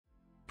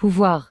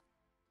Pouvoir.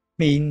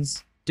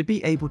 means. To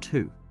be able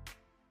to.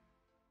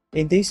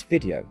 In this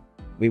video,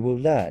 we will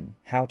learn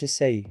how to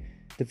say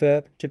the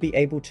verb to be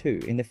able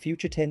to in the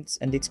future tense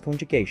and its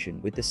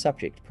conjugation with the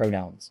subject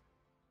pronouns.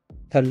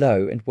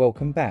 Hello and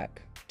welcome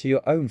back to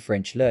your own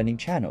French learning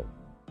channel,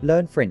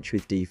 Learn French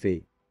with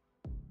Di.Vi.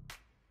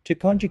 To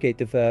conjugate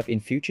the verb in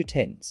future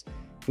tense,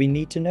 we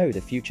need to know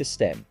the future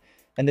stem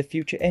and the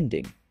future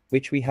ending,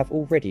 which we have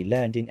already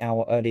learned in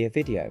our earlier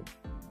video.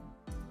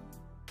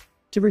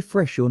 To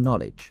refresh your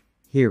knowledge,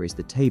 here is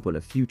the table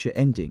of future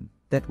ending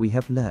that we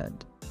have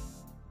learned.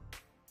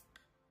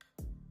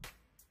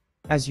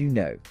 As you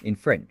know, in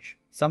French,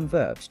 some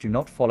verbs do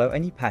not follow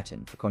any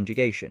pattern for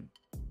conjugation.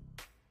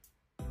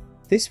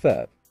 This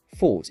verb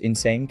falls in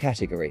same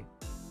category.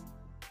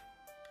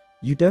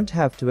 You don't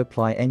have to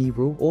apply any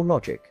rule or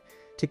logic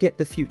to get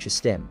the future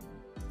stem.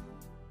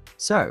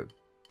 So,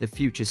 the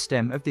future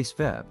stem of this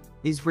verb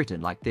is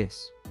written like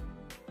this.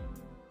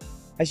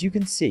 As you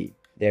can see,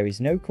 there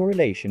is no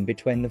correlation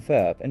between the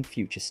verb and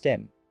future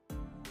stem.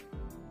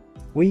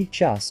 We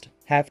just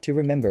have to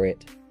remember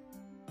it.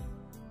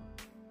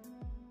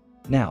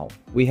 Now,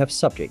 we have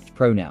subject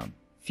pronoun,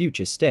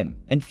 future stem,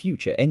 and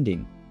future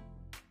ending.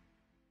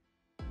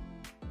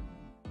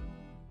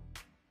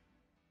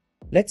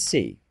 Let's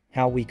see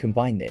how we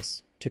combine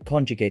this to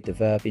conjugate the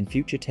verb in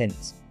future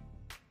tense.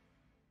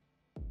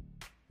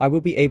 I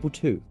will be able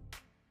to.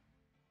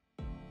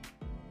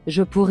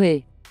 Je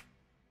pourrai.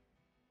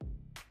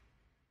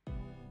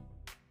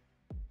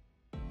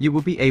 You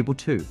will be able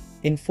to.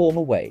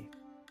 Informal way.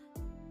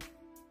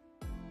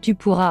 Tu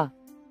pourras.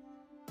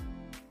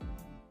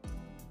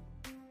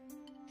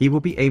 He will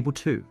be able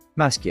to.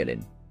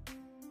 Masculine.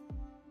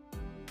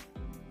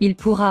 Il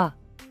pourra.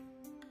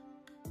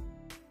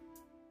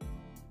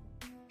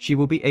 She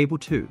will be able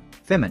to.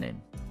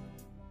 Feminine.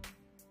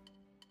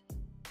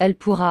 Elle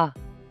pourra.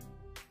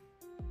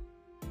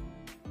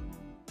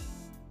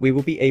 We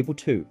will be able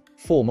to.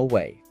 Formal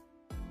way.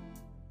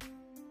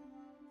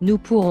 Nous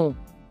pourrons.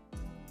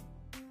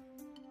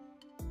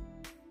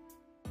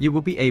 You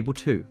will be able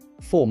to.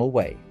 Formal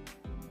way.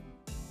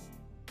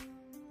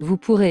 Vous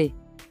pourrez.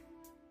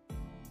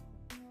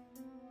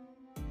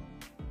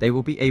 They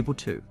will be able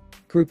to.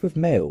 Group of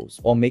males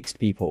or mixed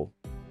people.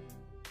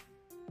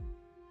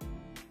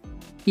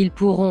 Ils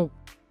pourront.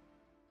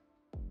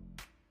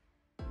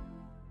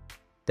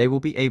 They will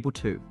be able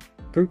to.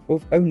 Group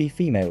of only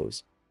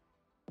females.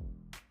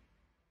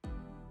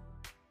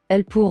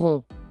 Elles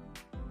pourront.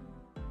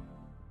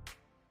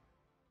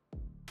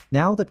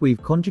 Now that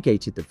we've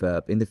conjugated the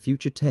verb in the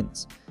future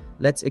tense,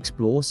 let's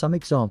explore some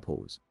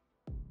examples.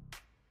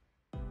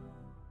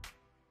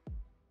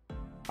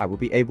 I will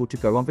be able to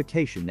go on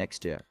vacation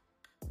next year.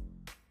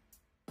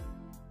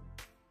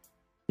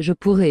 Je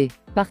pourrai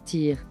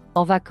partir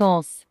en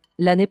vacances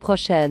l'année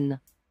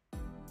prochaine.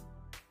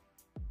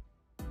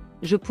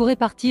 Je pourrai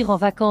partir en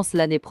vacances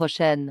l'année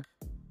prochaine.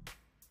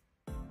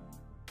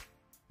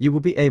 You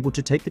will be able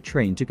to take the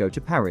train to go to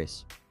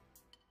Paris.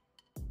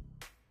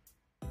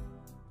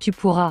 Tu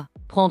pourras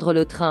prendre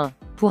le train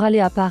pour aller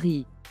à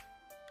Paris.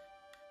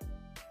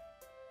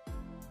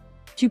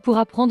 Tu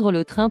pourras prendre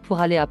le train pour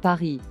aller à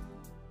Paris.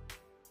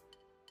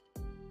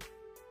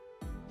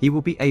 He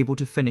will be able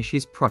to finish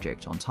his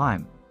project on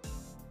time.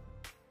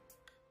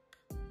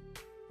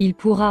 Il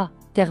pourra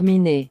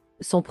terminer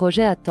son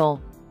projet à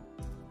temps.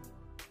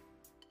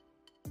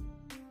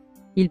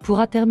 Il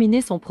pourra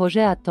terminer son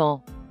projet à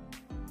temps.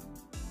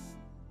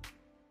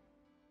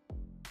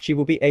 She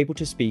will be able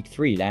to speak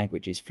 3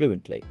 languages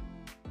fluently.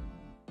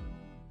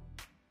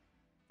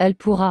 Elle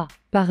pourra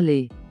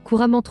parler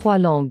couramment 3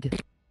 langues.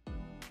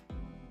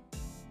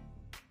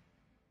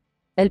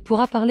 Elle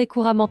pourra parler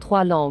couramment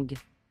 3 langues.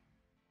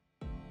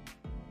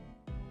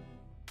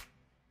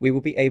 We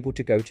will be able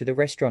to go to the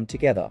restaurant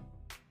together.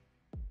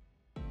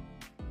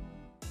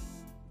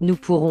 Nous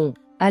pourrons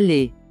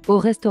aller au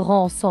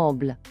restaurant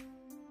ensemble.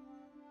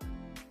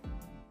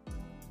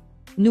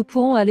 Nous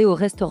pourrons aller au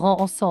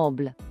restaurant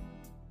ensemble.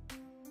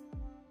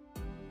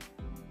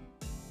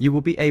 You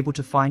will be able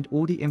to find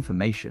all the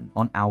information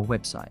on our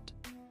website.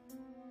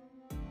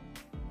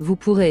 Vous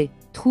pourrez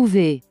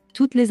trouver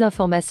toutes les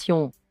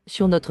informations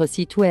sur notre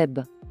site web.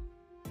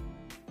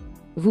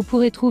 Vous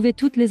pourrez trouver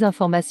toutes les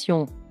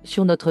informations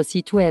sur notre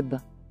site web.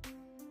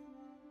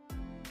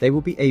 They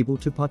will be able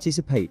to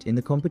participate in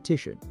the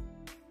competition.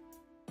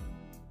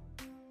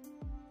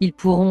 Ils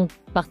pourront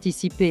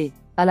participer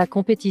à la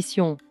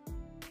compétition.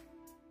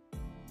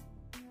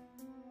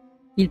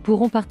 Ils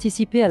pourront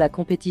participer à la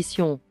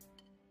compétition.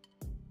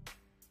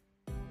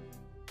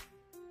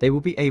 They will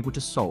be able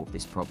to solve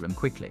this problem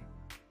quickly.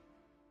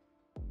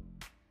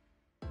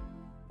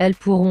 Elles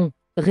pourront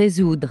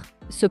résoudre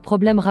ce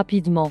problème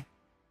rapidement.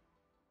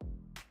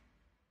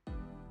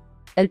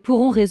 Elles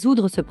pourront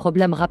résoudre ce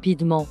problème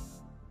rapidement.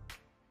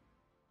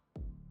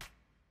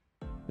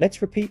 Let's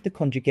repeat the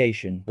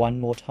conjugation one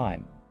more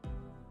time.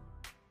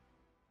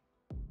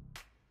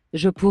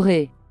 Je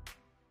pourrai.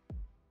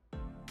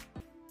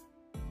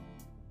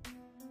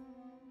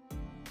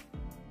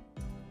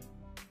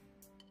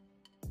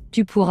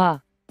 Tu pourras.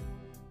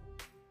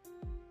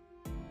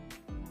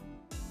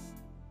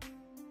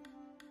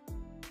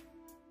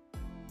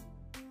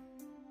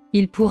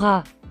 Il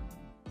pourra.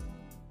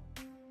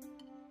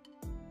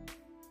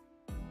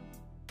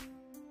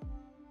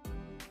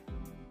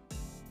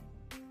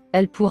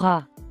 Elle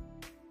pourra.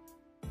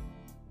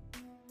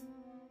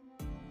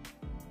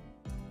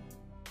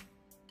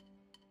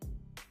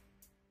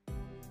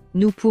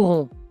 Nous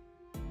pourrons.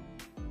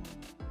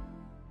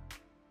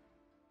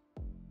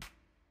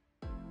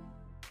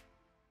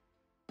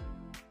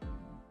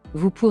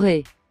 Vous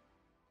pourrez.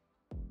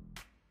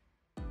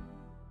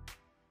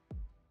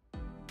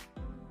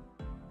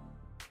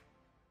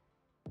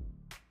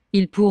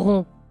 Ils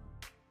pourront.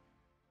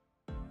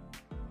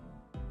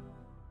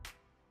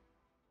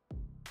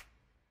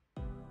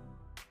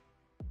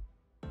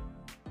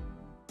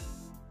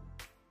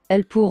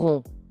 Elles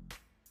pourront.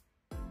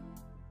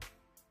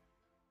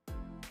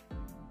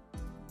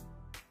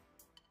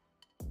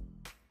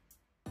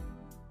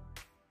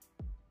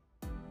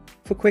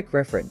 For quick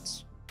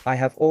reference, I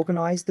have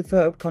organized the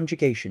verb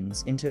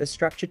conjugations into a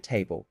structured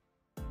table.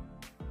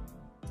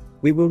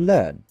 We will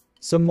learn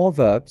some more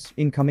verbs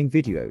in coming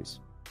videos.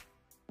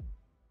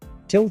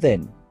 Till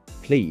then,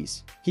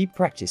 please keep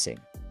practicing.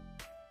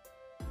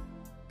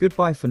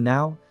 Goodbye for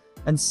now,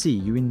 and see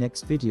you in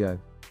next video.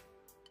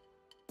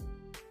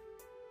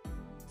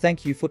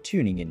 Thank you for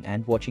tuning in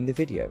and watching the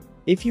video.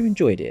 If you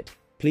enjoyed it,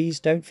 please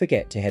don't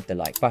forget to hit the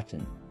like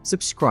button.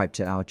 Subscribe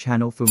to our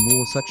channel for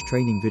more such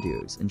training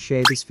videos and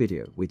share this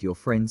video with your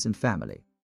friends and family.